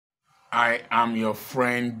I am your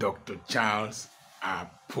friend, Dr. Charles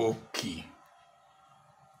Apoki.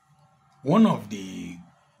 One of the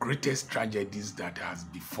greatest tragedies that has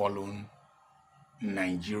befallen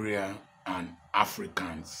Nigeria and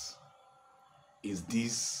Africans is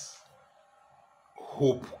this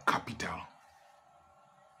hope capital,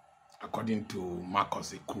 according to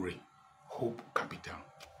Marcus Ekure, hope capital.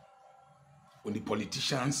 When the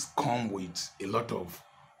politicians come with a lot of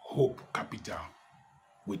hope capital,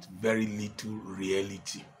 with very little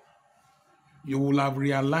reality. You will have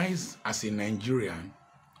realized as a Nigerian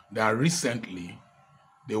that recently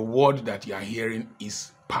the word that you are hearing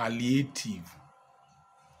is palliative.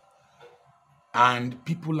 And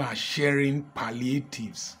people are sharing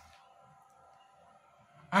palliatives.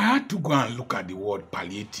 I had to go and look at the word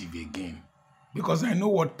palliative again because I know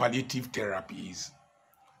what palliative therapy is.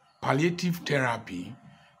 Palliative therapy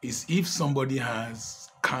is if somebody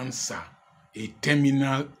has cancer, a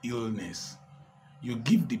terminal illness, you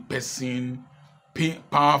give the person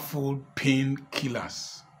powerful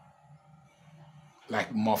painkillers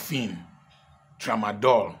like morphine,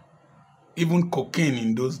 tramadol, even cocaine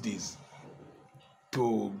in those days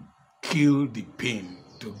to kill the pain,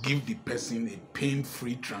 to give the person a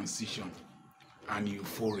pain-free transition and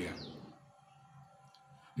euphoria.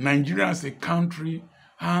 Nigeria as a country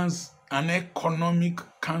has an economic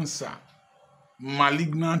cancer,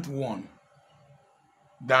 malignant one,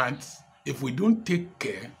 that if we don't take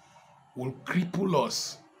care, will cripple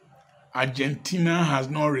us. Argentina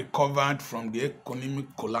has not recovered from the economic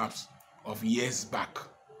collapse of years back.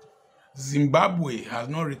 Zimbabwe has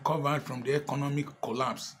not recovered from the economic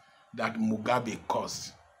collapse that Mugabe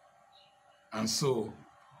caused. And so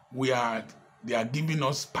they are giving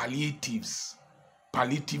us palliatives,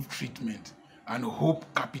 palliative treatment, and hope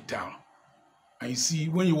capital. And you see,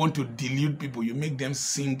 when you want to delude people, you make them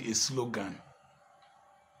sing a slogan.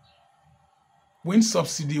 When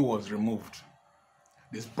subsidy was removed,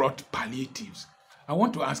 this brought palliatives. I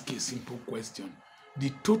want to ask you a simple question. The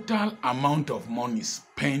total amount of money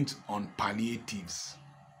spent on palliatives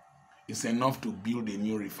is enough to build a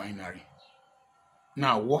new refinery.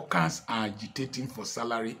 Now, workers are agitating for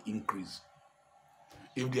salary increase.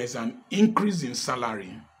 If there's an increase in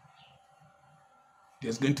salary,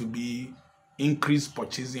 there's going to be increased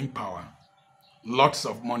purchasing power, lots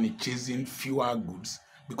of money chasing fewer goods,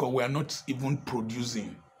 because we are not even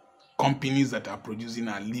producing. Companies that are producing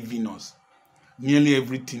are leaving us. Nearly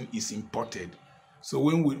everything is imported.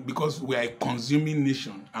 So because we are a consuming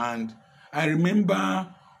nation, and I remember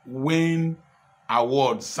when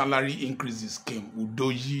awards, salary increases came,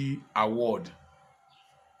 Udoji Award,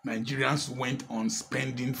 Nigerians went on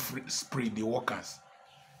spending spree, the workers.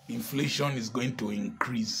 Inflation is going to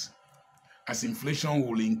increase. As inflation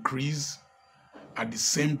will increase, at the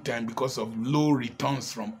same time, because of low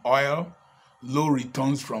returns from oil, low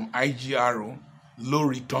returns from IGRO, low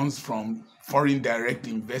returns from foreign direct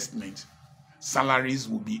investment, salaries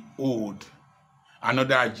will be owed.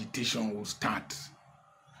 Another agitation will start.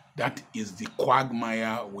 That is the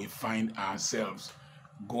quagmire we find ourselves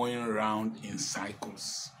going around in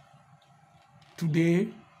cycles. Today,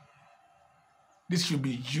 this should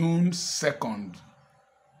be June 2nd.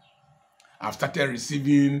 I've started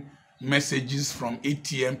receiving messages from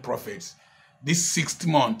ATM prophets. This 6th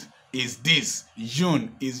month is this.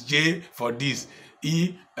 June is J for this.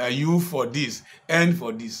 U for this. N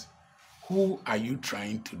for this. Who are you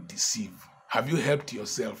trying to deceive? Have you helped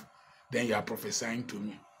yourself? Then you are prophesying to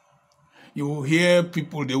me. You will hear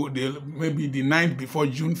people, they maybe the night before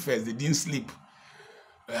June 1st, they didn't sleep.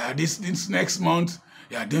 This next month,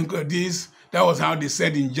 yeah, don't go this. That was how they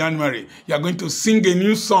said in January. You are going to sing a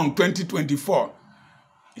new song, 2024.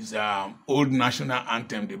 It's an old national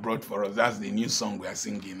anthem they brought for us. That's the new song we are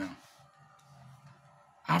singing now.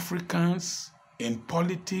 Africans, in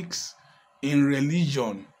politics, in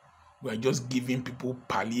religion, we are just giving people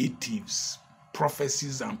palliatives,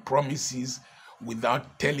 prophecies and promises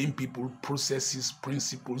without telling people processes,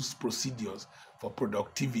 principles, procedures for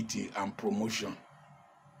productivity and promotion.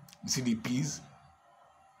 You see the peace?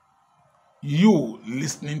 You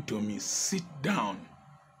listening to me, sit down.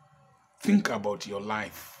 Think about your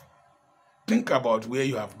life. Think about where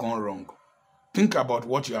you have gone wrong. Think about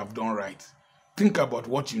what you have done right. Think about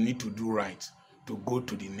what you need to do right to go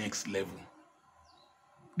to the next level.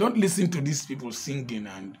 Don't listen to these people singing,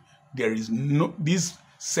 and there is no, this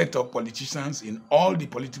set of politicians in all the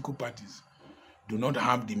political parties do not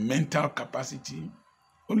have the mental capacity.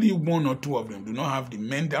 Only one or two of them do not have the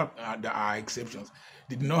mental, there are exceptions.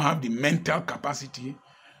 They do not have the mental capacity.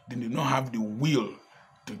 They do not have the will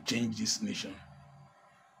to change this nation.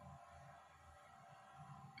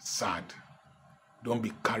 Sad. Don't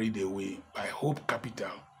be carried away by Hope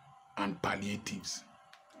Capital and Palliatives.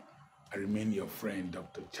 I remain your friend,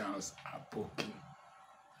 Dr. Charles Apoki.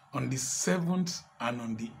 On the 7th and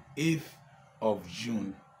on the 8th of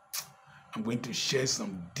June, I'm going to share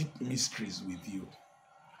some deep mysteries with you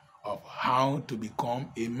of how to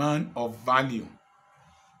become a man of value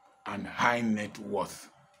and high net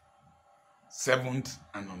worth. 7th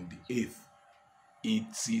and on the 8th.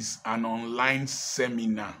 It is an online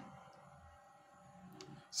seminar.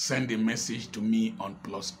 Send a message to me on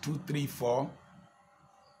 +234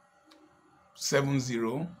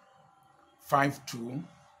 70 52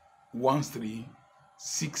 13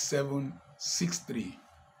 6763,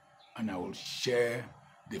 and I will share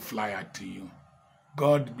the flyer to you.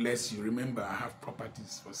 God bless you. Remember, I have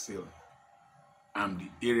properties for sale. I'm the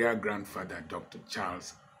area grandfather, Dr.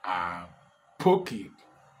 Charles Apoki.